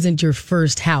technically isn't your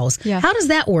first house. Yeah. How does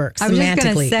that work I was just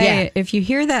going to semantically? say, if you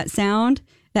hear that sound,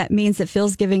 that means that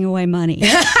Phil's giving away money.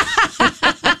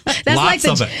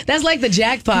 That's like the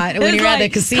jackpot when It's you're at the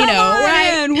like, casino, come on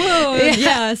right? in, whoa.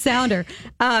 Yeah, sounder.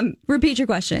 Repeat your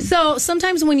question. So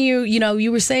sometimes when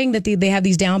you were saying that they have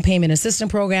these down payment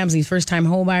assistance programs, these first time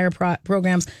home buyer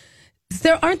programs,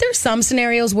 aren't there some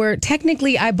scenarios where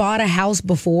technically I bought a house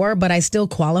before, but I still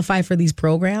qualify for these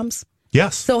programs?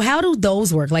 Yes. So how do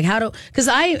those work? Like because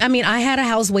I had a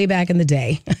house way back in the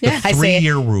day. Yeah.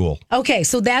 3-year rule. Okay,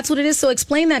 so that's what it is. So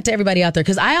explain that to everybody out there,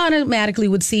 because I automatically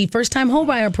would see first time home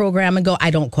buyer program and go,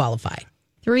 I don't qualify.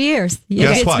 3 years.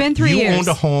 Guess It's what? been 3 years. You owned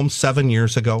a home 7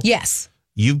 years ago. Yes.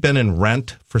 You've been in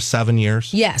rent for 7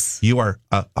 years. Yes. You are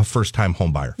a first time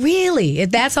home buyer. Really?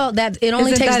 That's all that it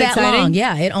only Isn't takes that that long. exciting?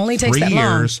 Yeah, it only takes 3 that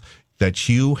long. years that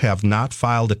you have not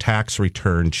filed a tax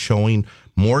return showing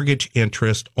mortgage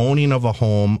interest, owning of a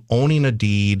home, owning a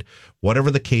deed,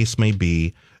 whatever the case may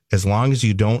be, as long as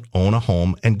you don't own a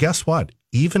home. And guess what?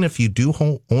 Even if you do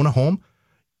own a home,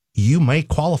 you may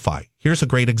qualify. Here's a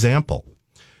great example.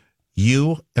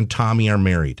 You and Tommy are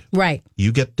married. Right.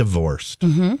 You get divorced.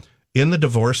 Mm-hmm. In the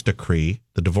divorce decree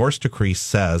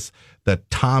says that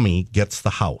Tommy gets the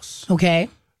house. Okay.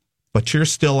 But you're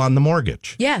still on the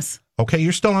mortgage. Yes. Okay,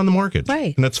 you're still on the mortgage.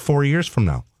 Right. And it's 4 years from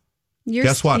now.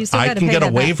 Guess what? I can pay get a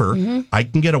that waiver. Mm-hmm. I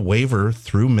can get a waiver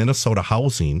through Minnesota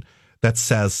Housing that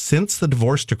says since the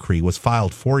divorce decree was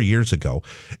filed 4 years ago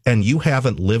and you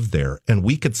haven't lived there, and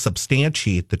we could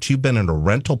substantiate that you've been in a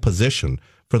rental position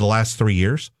for the last 3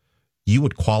 years, you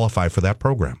would qualify for that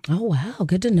program. Oh, wow.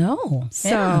 Good to know. So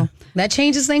Yeah. That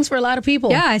changes things for a lot of people.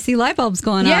 Yeah, I see light bulbs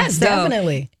going on. Yes, So,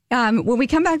 definitely. when we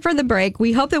come back for the break,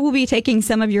 we hope that we'll be taking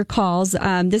some of your calls.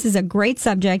 This is a great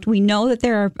subject. We know that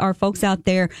there are folks out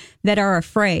there that are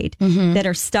afraid, that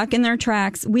are stuck in their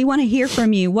tracks. We want to hear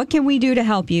from you. What can we do to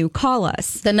help you? Call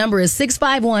us. The number is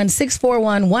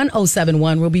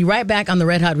 651-641-1071. We'll be right back on the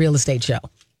Red Hot Real Estate Show.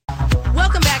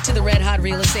 Welcome back to the Red Hot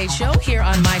Real Estate Show here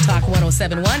on My Talk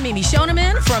 1071. Mimi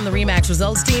Shoneman from the RE/MAX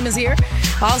Results team is here.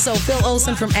 Also, Phil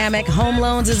Olson from Amec Home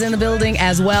Loans is in the building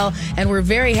as well. And we're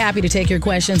very happy to take your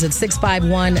questions at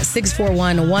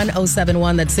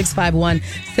 651-641-1071. That's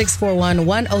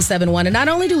 651-641-1071. And not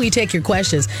only do we take your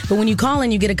questions, but when you call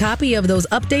in, you get a copy of those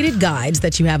updated guides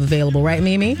that you have available, right,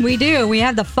 Mimi? We do. We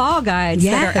have the fall guides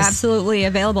that are Yes. absolutely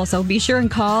available. So be sure and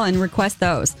call and request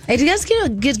those. It just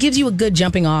gives you a good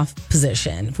jumping off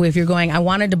position. If you're going, I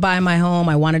wanted to buy my home,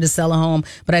 I wanted to sell a home,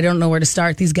 but I don't know where to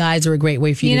start. These guides are a great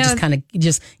way for you to just kind of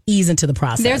just ease into the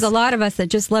process. There's a lot of us that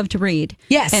just love to read.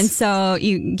 Yes. And so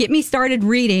you get me started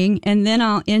reading, and then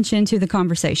I'll inch into the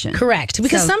conversation. Correct.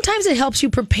 Because sometimes it helps you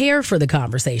prepare for the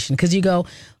conversation because you go,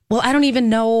 well, I don't even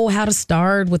know how to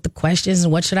start with the questions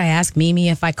and what should I ask Mimi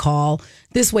if I call.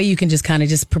 This way you can just kind of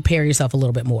just prepare yourself a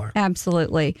little bit more.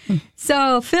 Absolutely.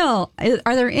 So, Phil,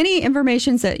 are there any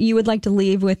informations that you would like to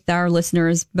leave with our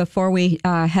listeners before we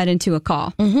head into a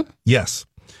call? Yes.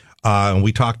 And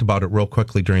we talked about it real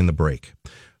quickly during the break.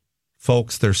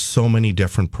 Folks, there's so many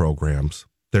different programs.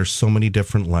 There's so many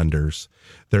different lenders.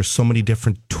 There's so many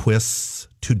different twists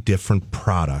to different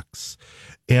products.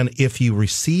 And if you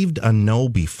received a no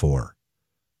before,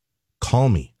 call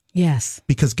me. Yes.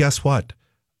 Because guess what?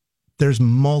 There's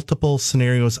multiple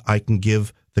scenarios I can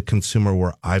give the consumer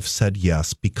where I've said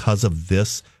yes because of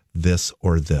this,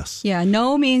 or this. Yeah,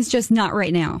 no means just not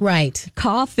right now. Right.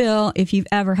 Call Phil if you've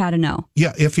ever had a no.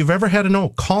 Yeah, if you've ever had a no,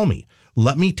 call me.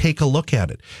 Let me take a look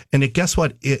at it. And guess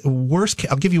what?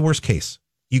 I'll give you worst case.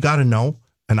 You got a no,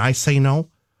 and I say no.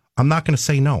 I'm not going to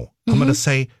say no. I'm going to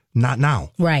say not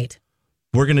now. Right.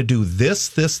 We're going to do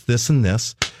this, and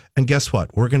this. And guess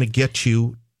what? We're going to get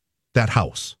you that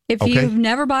house. If you've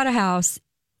never bought a house,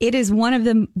 it is one of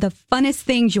the funnest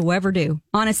things you'll ever do.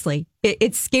 Honestly,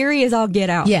 it's scary as all get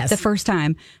out the first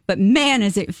time. But man,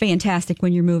 is it fantastic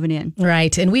when you're moving in.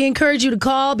 Right. And we encourage you to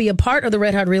call, be a part of the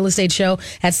Red Hot Real Estate Show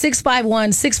at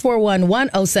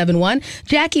 651-641-1071.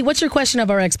 Jackie, what's your question of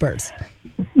our experts?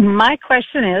 My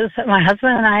question is, my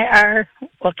husband and I are,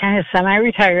 kind of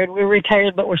semi-retired. We're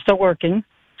retired, but we're still working.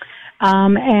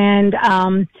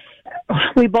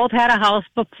 We both had a house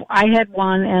before. I had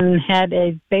one and had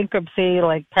a bankruptcy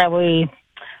probably,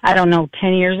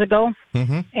 10 years ago.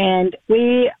 Mm-hmm. And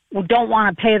we don't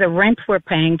want to pay the rent we're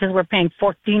paying because we're paying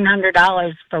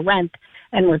 $1,400 for rent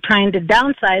and we're trying to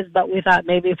downsize, but we thought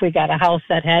maybe if we got a house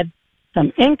that had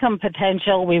some income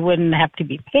potential, we wouldn't have to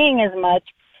be paying as much.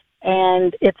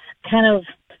 And it's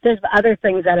there's other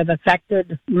things that have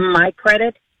affected my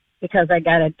credit because I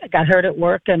got hurt at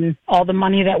work and all the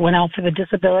money that went out for the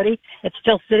disability, it's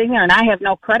still sitting there and I have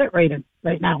no credit rating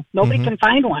right now. Nobody can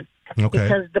find one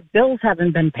because the bills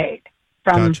haven't been paid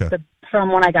from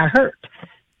when I got hurt.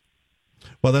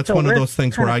 Well, that's one of those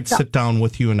things where I'd sit down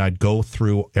with you and I'd go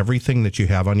through everything that you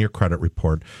have on your credit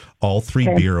report, all three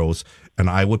bureaus, and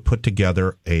I would put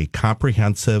together a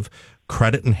comprehensive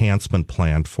credit enhancement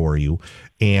plan for you.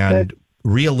 And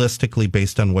realistically,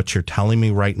 based on what you're telling me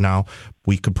right now,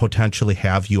 we could potentially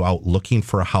have you out looking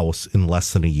for a house in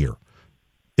less than a year.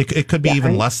 It could be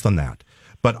even less than that.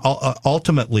 But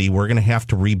ultimately, we're going to have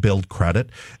to rebuild credit,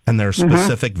 and there are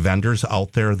specific vendors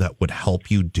out there that would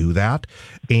help you do that.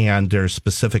 And there's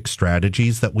specific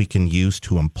strategies that we can use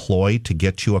to employ to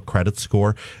get you a credit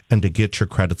score and to get your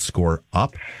credit score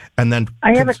up. And then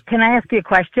can I ask you a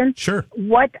question? Sure.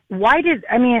 I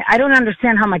don't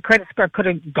understand how my credit score could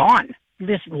have gone.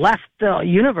 Just left the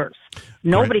universe.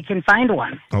 Nobody can find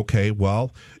one. Okay,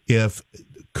 well, if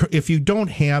if you don't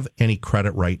have any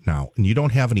credit right now and you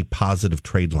don't have any positive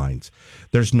trade lines,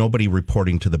 there's nobody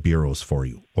reporting to the bureaus for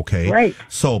you. Okay. Right.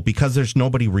 So because there's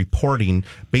nobody reporting,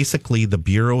 basically the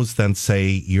bureaus then say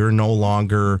you're no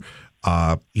longer,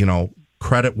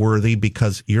 credit worthy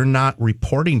because you're not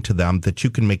reporting to them that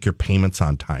you can make your payments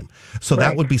on time. So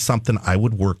that would be something I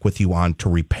would work with you on to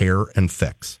repair and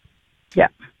fix. Yeah.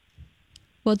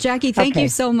 Well, Jackie, thank you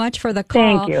so much for the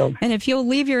call. Thank you. And if you'll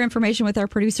leave your information with our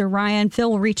producer, Ryan,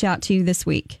 Phil will reach out to you this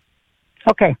week.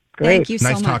 Okay, great. Thank you so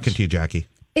much. Nice talking to you, Jackie.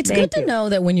 It's good to know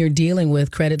that when you're dealing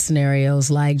with credit scenarios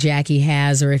like Jackie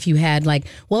has, or if you had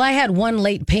I had one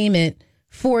late payment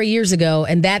 4 years ago,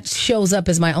 and that shows up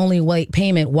as my only late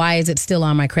payment. Why is it still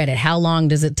on my credit? How long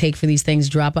does it take for these things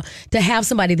to drop? To have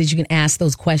somebody that you can ask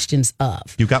those questions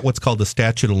of. You've got what's called the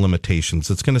statute of limitations.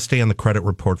 It's going to stay on the credit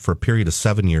report for a period of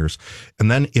 7 years.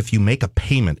 And then if you make a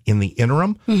payment in the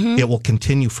interim, it will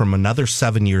continue from another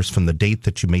 7 years from the date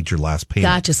that you made your last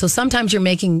payment. Gotcha. So sometimes you're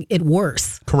making it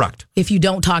worse. Correct. If you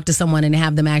don't talk to someone and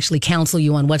have them actually counsel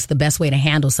you on what's the best way to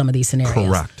handle some of these scenarios.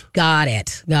 Correct. Got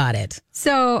it.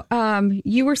 So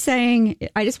you were saying,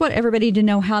 I just want everybody to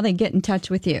know how they get in touch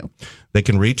with you. They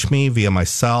can reach me via my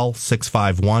cell,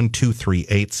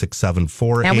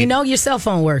 651-238-6748. And we know your cell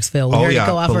phone works, Phil. We heard it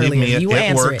go off Believe earlier. me,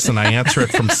 it works, and I answer it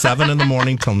from 7 in the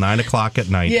morning till 9 o'clock at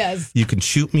night. Yes. You can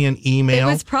shoot me an email.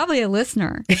 It was probably a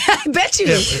listener. I bet you.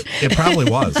 It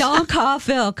probably was. Don't call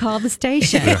Phil. Call the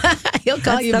station. He'll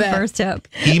call That's you the back. first tip.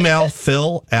 Email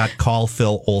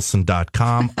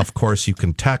phil@callphilolson.com. Of course, you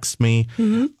can text me.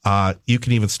 You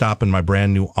can even stop in my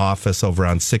brand new office over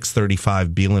on 635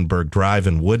 Bielenberg Drive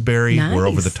in Woodbury. Nice. We're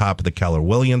over the top of the Keller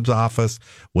Williams office.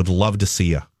 Would love to see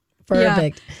you.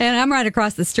 Perfect. Yeah. And I'm right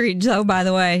across the street, Joe, by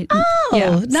the way.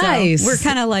 Oh, nice. So we're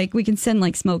kind of we can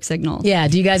send smoke signals. Yeah.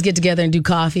 Do you guys get together and do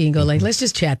coffee and go let's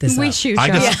just chat this We up? shoot I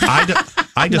shots.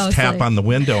 just tap Mostly. on the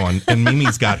window and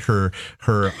Mimi's got her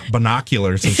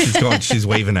binoculars and she's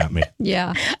waving at me.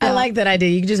 Yeah. I like that idea.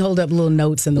 You can just hold up little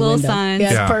notes in the Little window. signs.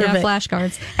 Yes, Yeah. perfect. Yeah,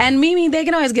 flashcards. And Mimi, they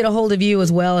can always get a hold of you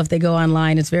as well if they go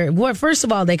online. It's first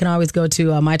of all, they can always go to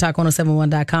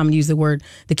mytalk1071.com and use the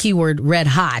keyword red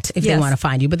hot if they Yes. want to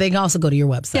find you. But they can also go to your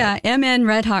website. Yeah,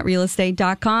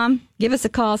 mnredhotrealestate.com. Give us a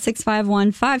call,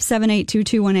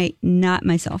 651-578-2218. Not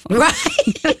my cell phone. Right.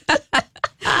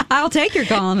 I'll take your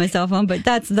call on my cell phone, but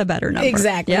that's the better number.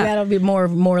 Exactly. Yeah. That'll be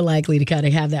more likely to kind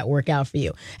of have that work out for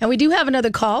you. And we do have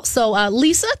another call. So,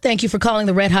 Lisa, thank you for calling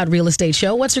the Red Hot Real Estate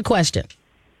Show. What's your question?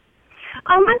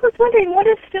 I was wondering, what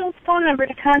is Phil's phone number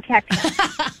to contact him?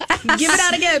 Give it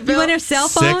out again, Bill. You want her cell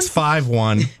phone?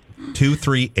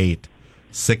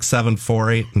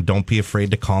 651-238-6748. And don't be afraid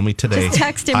to call me today. Just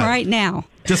text him right now.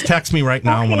 Just text me right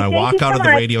now. And when I thank walk you out so of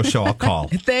the much. radio show, I'll call.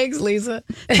 Thanks, Lisa.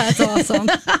 That's awesome.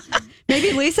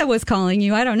 Maybe Lisa was calling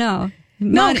you. I don't know.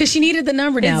 No, because she needed the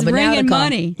number now. It's but now ringing to call.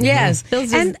 money. Yes. Phil's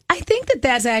just- And I think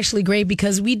that's actually great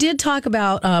because we did talk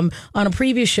about on a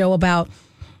previous show about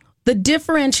the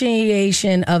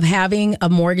differentiation of having a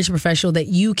mortgage professional that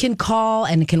you can call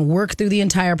and can work through the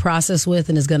entire process with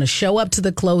and is going to show up to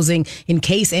the closing in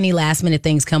case any last minute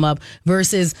things come up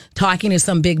versus talking to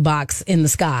some big box in the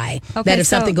sky that if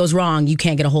something goes wrong, you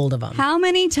can't get a hold of them. How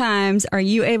many times are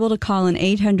you able to call an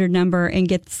 800 number and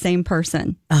get the same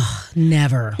person?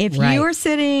 Never. If Right. you are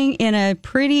sitting in a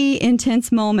pretty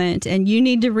intense moment and you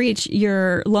need to reach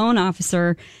your loan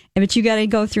officer, but you got to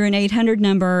go through an 800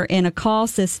 number and a call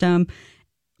system,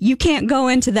 you can't go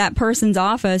into that person's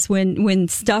office when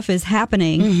stuff is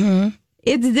happening.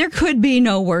 There could be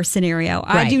no worse scenario.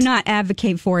 I do not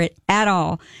advocate for it at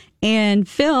all. And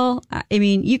Phil, I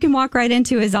mean, you can walk right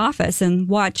into his office and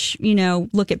watch,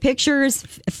 look at pictures,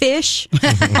 fish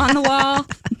on the wall,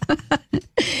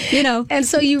 And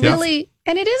so you really,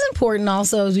 and it is important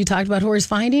also, as we talked about, Horace,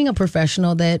 finding a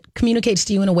professional that communicates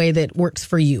to you in a way that works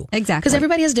for you. Exactly. Because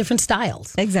everybody has different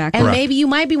styles. Exactly. And Correct. maybe you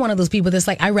might be one of those people that's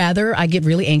like, I get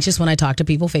really anxious when I talk to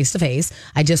people face to face.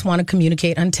 I just want to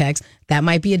communicate on text. That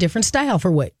might be a different style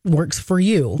for what works for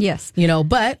you. Yes.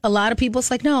 But a lot of people, it's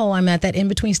like, no, I'm at that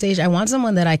in-between stage. I want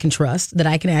someone that I can trust, that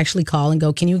I can actually call and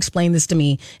go, can you explain this to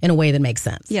me in a way that makes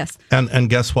sense? Yes. And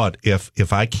guess what?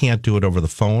 If I can't do it over the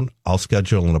phone, I'll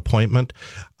schedule an appointment.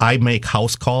 I make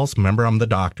house calls. Remember, I'm the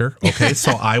doctor. Okay.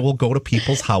 So I will go to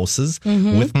people's houses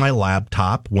with my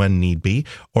laptop when need be,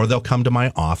 or they'll come to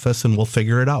my office and we'll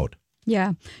figure it out.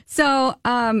 Yeah. So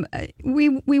we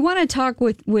want to talk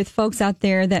with folks out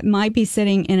there that might be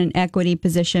sitting in an equity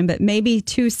position, but maybe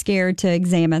too scared to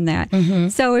examine that.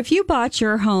 So if you bought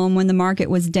your home when the market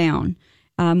was down,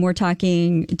 we're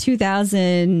talking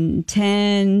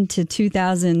 2010 to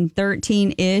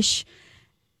 2013-ish,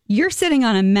 you're sitting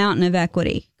on a mountain of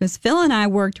equity. Because Phil and I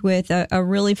worked with a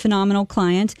really phenomenal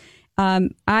client.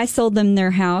 I sold them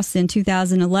their house in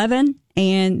 2011,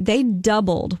 and they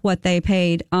doubled what they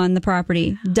paid on the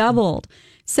property. Doubled.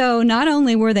 So not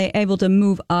only were they able to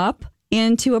move up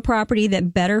into a property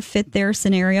that better fit their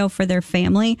scenario for their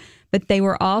family, but they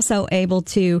were also able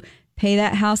to pay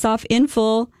that house off in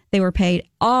full. They were paid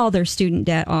all their student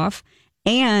debt off,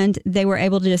 and they were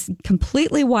able to just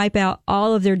completely wipe out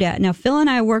all of their debt. Now, Phil and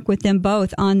I worked with them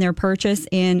both on their purchase,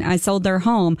 and I sold their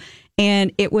home,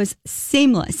 and it was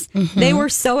seamless. Mm-hmm. They were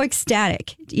so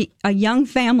ecstatic. A young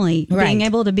family being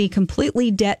able to be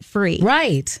completely debt free.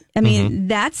 Right. I mean,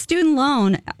 that student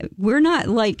loan, we're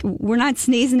not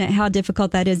sneezing at how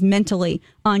difficult that is mentally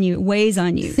on you. It weighs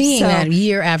on you. Seeing that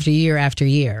year after year after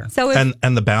year. So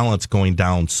and the balance going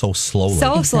down so slowly.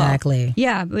 Exactly. Slow.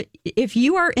 Yeah. But if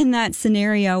you are in that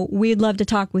scenario, we'd love to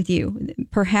talk with you.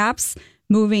 Perhaps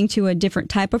moving to a different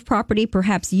type of property,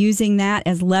 perhaps using that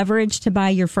as leverage to buy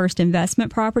your first investment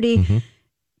property. Mm-hmm.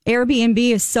 Airbnb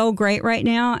is so great right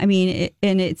now. I mean,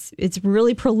 it's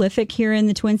really prolific here in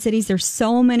the Twin Cities. There's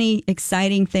so many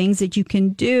exciting things that you can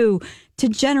do to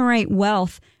generate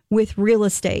wealth with real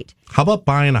estate. How about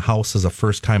buying a house as a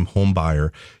first-time home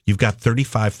buyer? You've got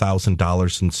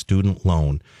 $35,000 in student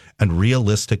loan. And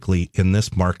realistically, in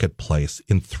this marketplace,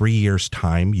 in 3 years'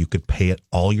 time, you could pay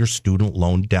all your student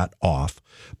loan debt off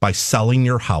by selling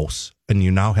your house, and you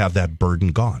now have that burden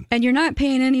gone. And you're not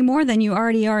paying any more than you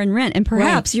already are in rent, and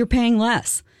perhaps you're paying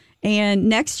less. And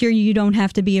next year, you don't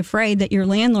have to be afraid that your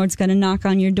landlord's going to knock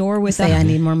on your door with I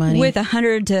need more money with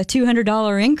 $100 to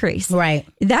 $200 increase. Right.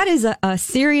 That is a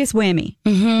serious whammy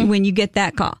when you get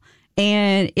that call.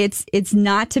 And it's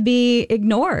not to be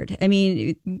ignored. I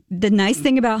mean, the nice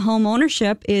thing about home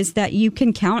ownership is that you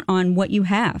can count on what you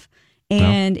have,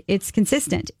 and it's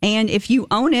consistent. And if you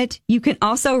own it, you can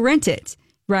also rent it,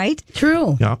 right?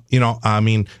 True. Yeah. I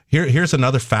mean, here's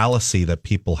another fallacy that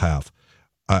people have.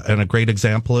 And a great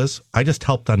example is I just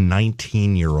helped a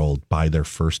 19-year-old buy their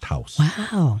first house.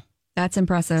 Wow. That's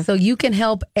impressive. So you can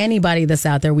help anybody that's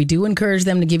out there. We do encourage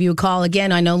them to give you a call.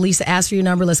 Again, I know Lisa asked for your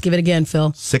number. Let's give it again,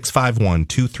 Phil.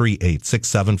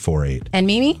 651-238-6748. And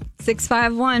Mimi?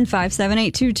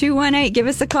 651-578-2218. Give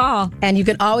us a call. And you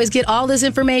can always get all this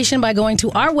information by going to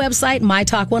our website,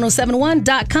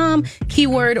 mytalk1071.com,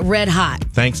 keyword red hot.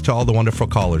 Thanks to all the wonderful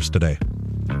callers today.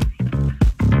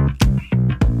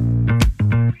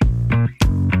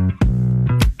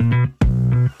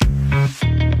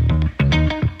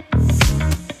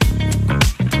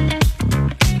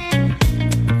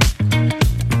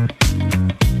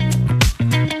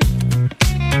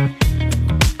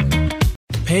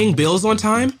 Paying bills on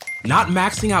time? Not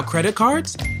maxing out credit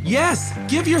cards? Yes,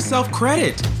 give yourself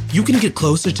credit. You can get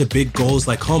closer to big goals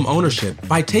like home ownership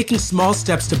by taking small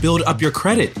steps to build up your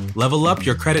credit. Level up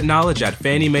your credit knowledge at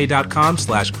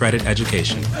fanniemae.com/credit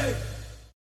education.